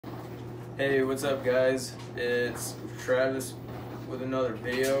Hey, what's up guys? It's Travis with another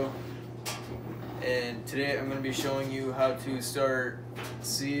video, and today I'm going to be showing you how to start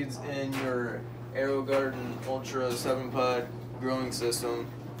seeds in your AeroGarden Ultra 7-pod growing system.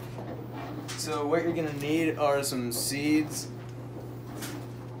 So what you're going to need are some seeds,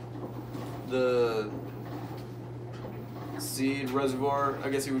 the seed reservoir, I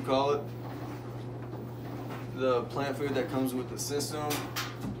guess you would call it, the plant food that comes with the system,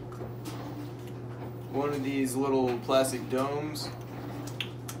 one of these little plastic domes,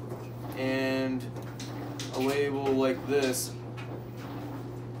 and a label like this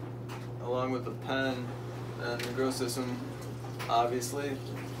along with the pen and the grow system, obviously.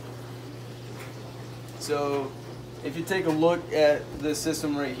 So if you take a look at this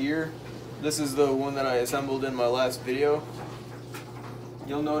system right here, this is the one that I assembled in my last video.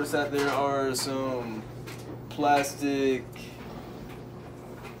 You'll notice that there are some plastic,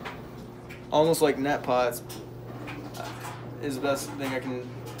 almost like net pots is the best thing I can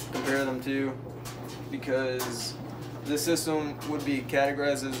compare them to, because this system would be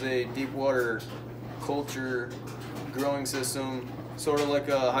categorized as a deep water culture growing system, sort of like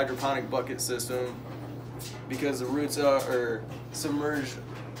a hydroponic bucket system, because the roots are submerged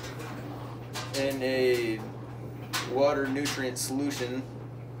in a water nutrient solution.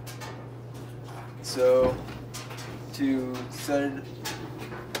 So to set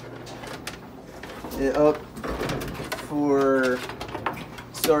it up for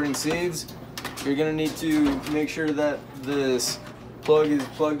starting seeds, you're going to need to make sure that this plug is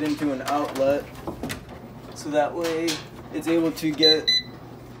plugged into an outlet, so that way it's able to get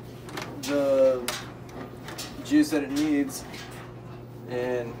the juice that it needs.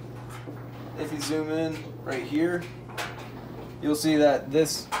 And if you zoom in right here, you'll see that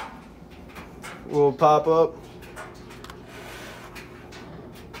this will pop up,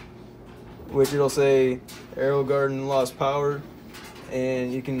 which it'll say AeroGarden lost power,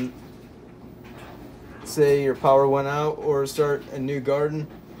 and you can say your power went out or start a new garden.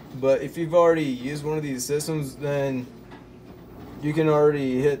 But if you've already used one of these systems, then you can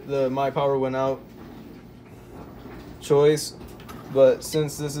already hit the my power went out choice. But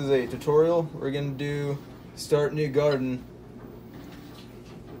since this is a tutorial, we're gonna do start new garden.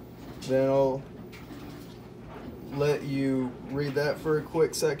 Then I'll let you read that for a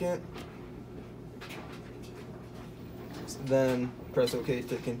quick second. Then press OK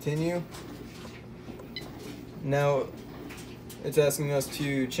to continue. Now it's asking us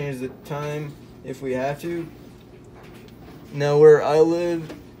to change the time if we have to. Now where I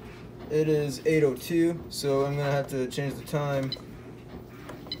live, it is 8:02, so I'm gonna have to change the time.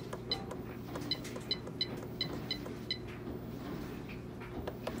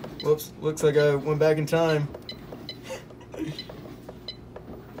 Whoops, looks like I went back in time.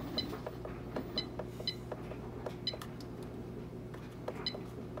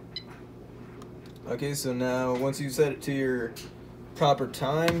 Okay, so now once you set it to your proper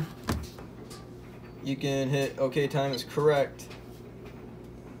time, you can hit OK, time is correct.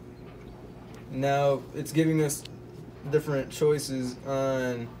 Now it's giving us different choices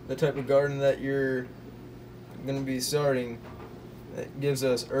on the type of garden that you're going to be starting. It gives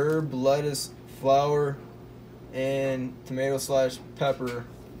us herb, lettuce, flower, and tomato/pepper.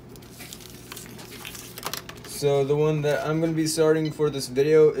 So the one that I'm going to be starting for this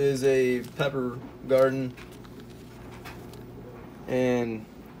video is a pepper garden, and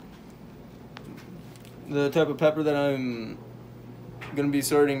the type of pepper that I'm going to be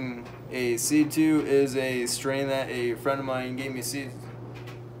starting a seed to is a strain that a friend of mine gave me seeds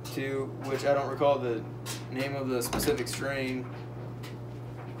to, which I don't recall the name of the specific strain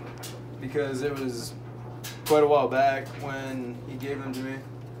because it was quite a while back when he gave them to me.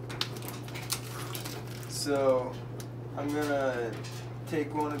 So I'm gonna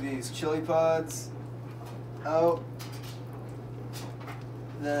take one of these chili pods out,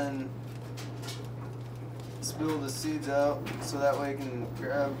 then spill the seeds out so that way I can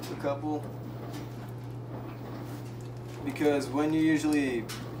grab a couple, because when you usually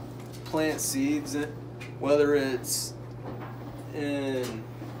plant seeds, whether it's in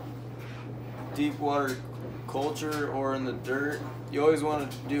deep water culture or in the dirt, you always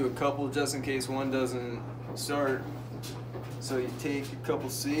want to do a couple just in case one doesn't start. So you take a couple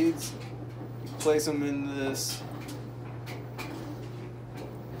seeds, place them in this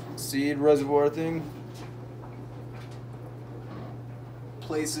seed reservoir thing,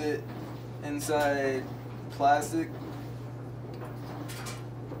 place it inside plastic,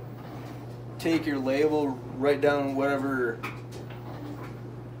 take your label, write down whatever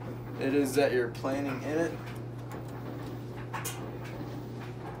it is that you're planting in it,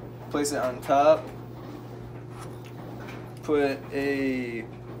 place it on top, put a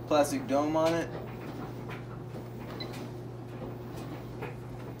plastic dome on it,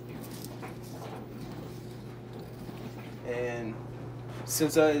 and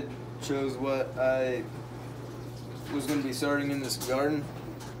since I chose what I was going to be starting in this garden,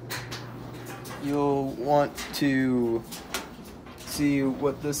 you'll want to see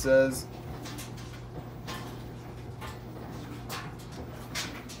what this says.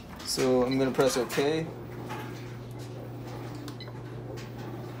 So I'm going to press OK.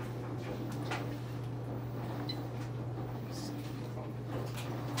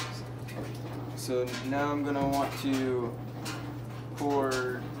 So now I'm going to want to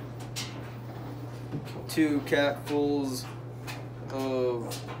pour 2 capfuls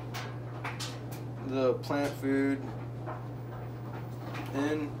of the plant food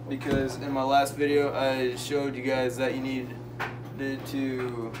in, because in my last video I showed you guys that you needed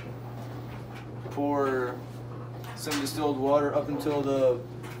to pour some distilled water up until the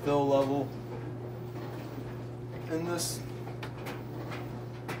fill level in this.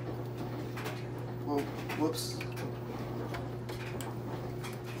 Whoa, whoops.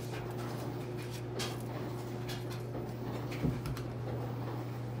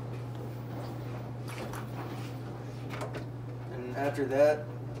 And after that,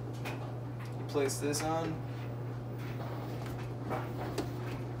 you place this on.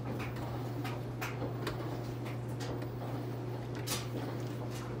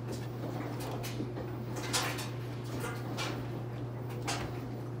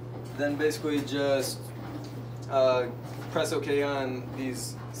 Then basically just press OK on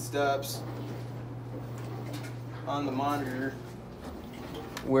these steps on the monitor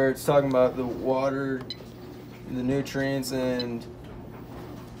where it's talking about the water, the nutrients, and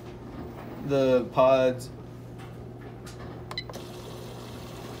the pods.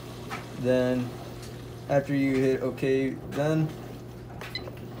 Then after you hit OK, then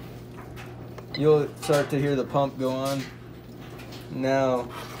you'll start to hear the pump go on. Now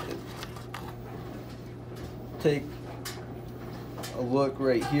take a look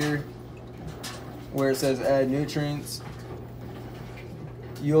right here where it says add nutrients.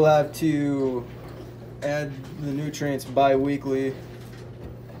 You'll have to add the nutrients bi-weekly.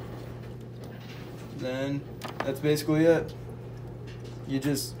 Then that's basically it. You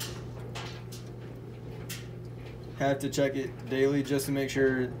just have to check it daily just to make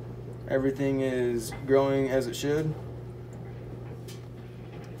sure everything is growing as it should.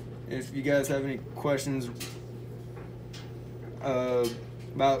 If you guys have any questions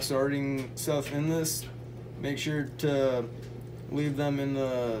about starting stuff in this, make sure to leave them in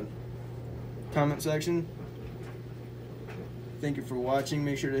the comment section. Thank you for watching.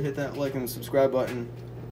 Make sure to hit that like and subscribe button.